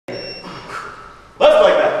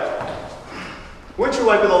windshield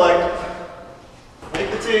wiper the leg.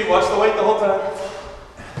 Make the T, watch the weight the whole time.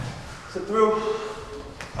 Sit through,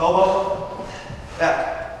 elbow,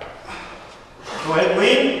 back. Go ahead and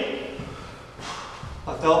lean.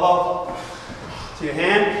 Left elbow to your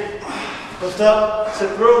hand. Lift up,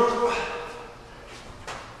 sit through.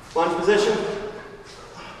 Lunge position.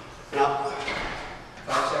 And up.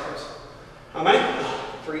 5 seconds. How many?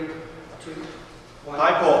 3, 2, 1.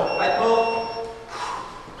 High pull. High pull.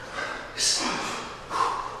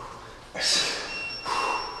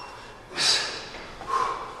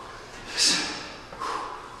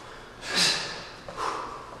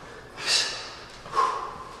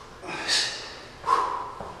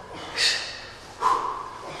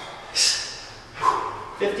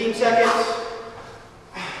 15 seconds.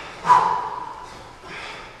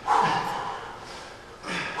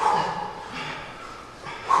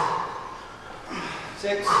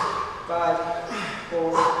 6, 5,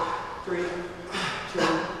 4, 3, 2.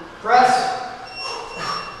 Press.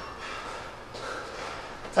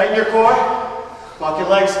 Tighten your core. Lock your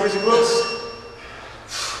legs, squeeze your glutes.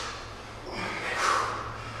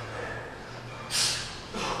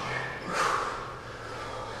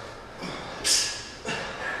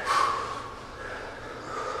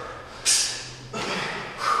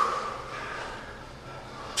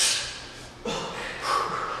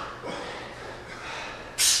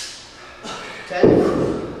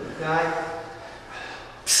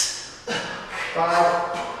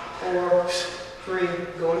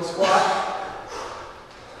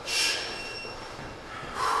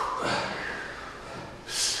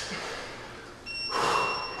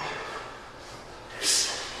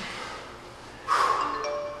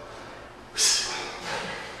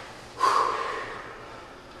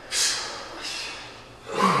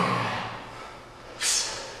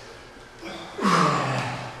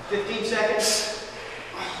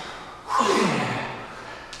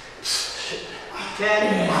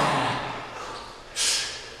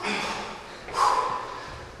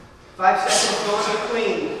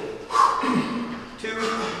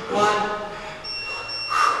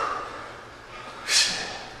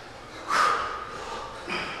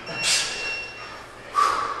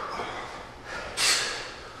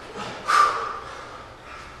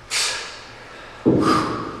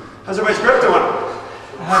 How's everybody's grip doing?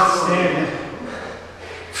 Outstanding.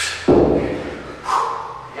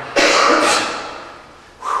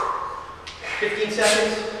 15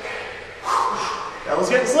 seconds. That was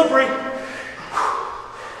getting slippery.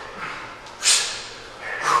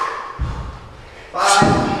 5,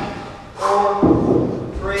 4,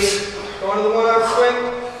 3. Going to the one-arm swing.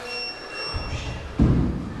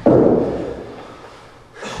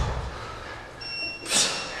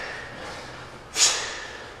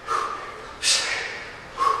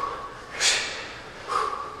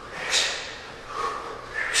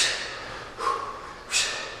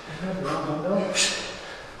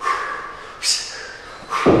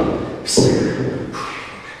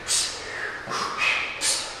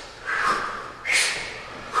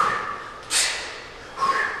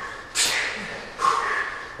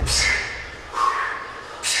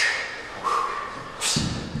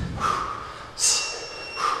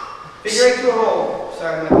 Figure 8 to a roll.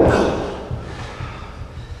 Sorry about that.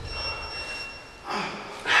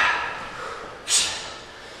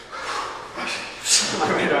 My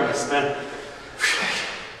right arm is spent.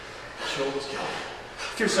 Shoulders go. A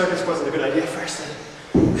few circuits wasn't a good idea first then.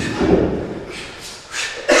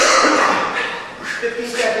 15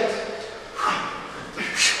 seconds.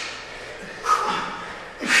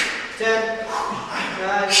 10,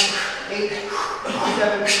 9, 8,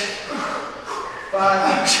 7,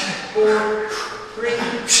 5, 4, 3, 2,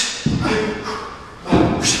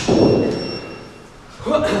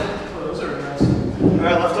 1. Oh, those are nice.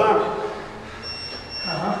 Alright, left arm.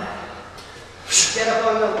 Get up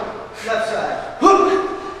on the left side.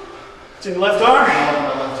 It's in the left arm.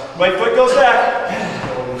 Right foot goes back.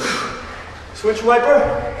 Switch wiper.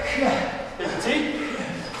 Hit the T.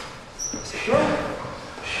 Sit through.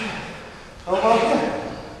 Elbow.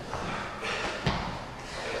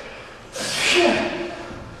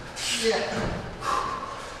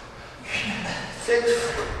 6,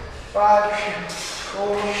 5,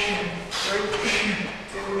 4, 3,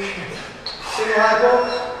 2. Single high pull.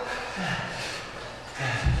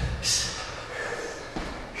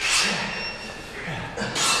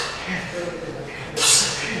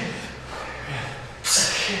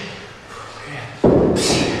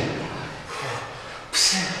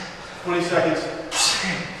 Seconds.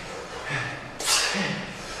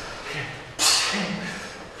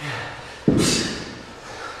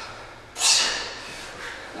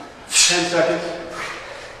 10 seconds.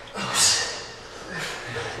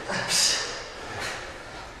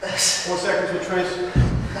 4 seconds with Trace.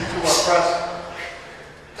 Into press.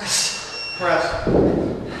 Press.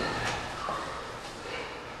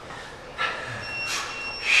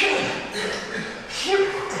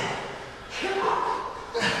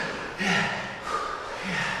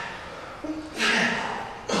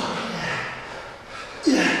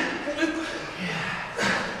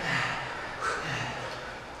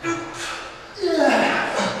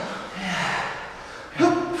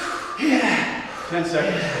 10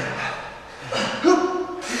 seconds.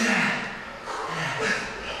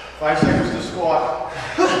 5 seconds to squat.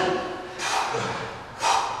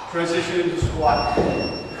 Transition into squat.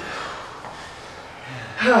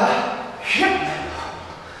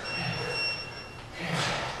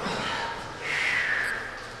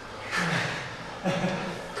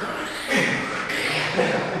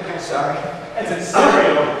 Sorry. That's a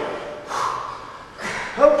stereo.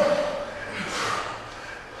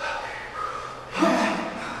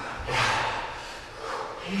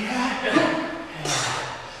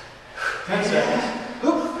 10 seconds.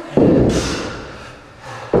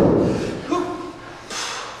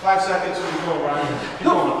 5 seconds when you go, Ryan. Keep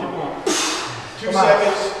going, keep going. 2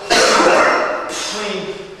 seconds. Clean.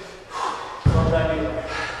 Drop that knee.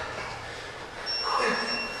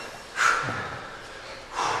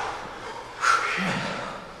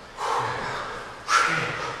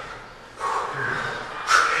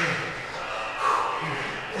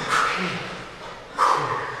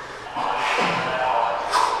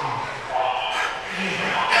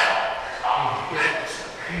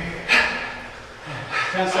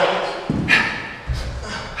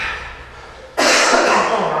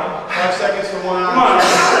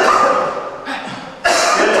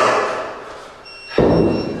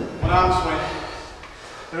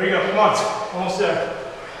 There we go, come on, almost there.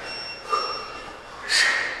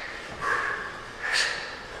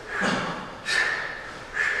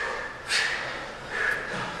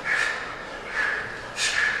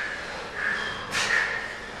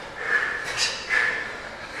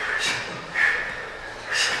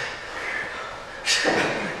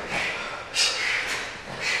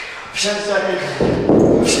 Seconds.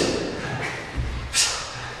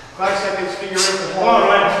 5 seconds, finger in the Come on,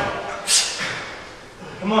 Ryan.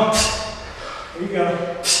 Come on. There you go.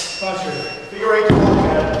 Posture. Figure 8 to hold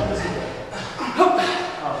pad. This is good.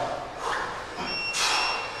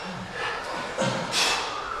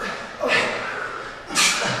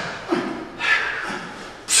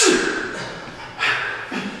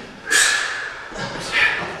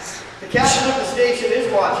 The captain of the station is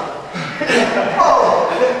watching. Oh!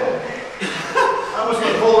 I was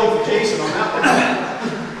going bowling for Jason on that one.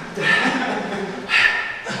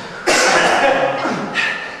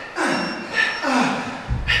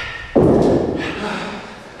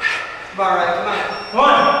 All right, come on.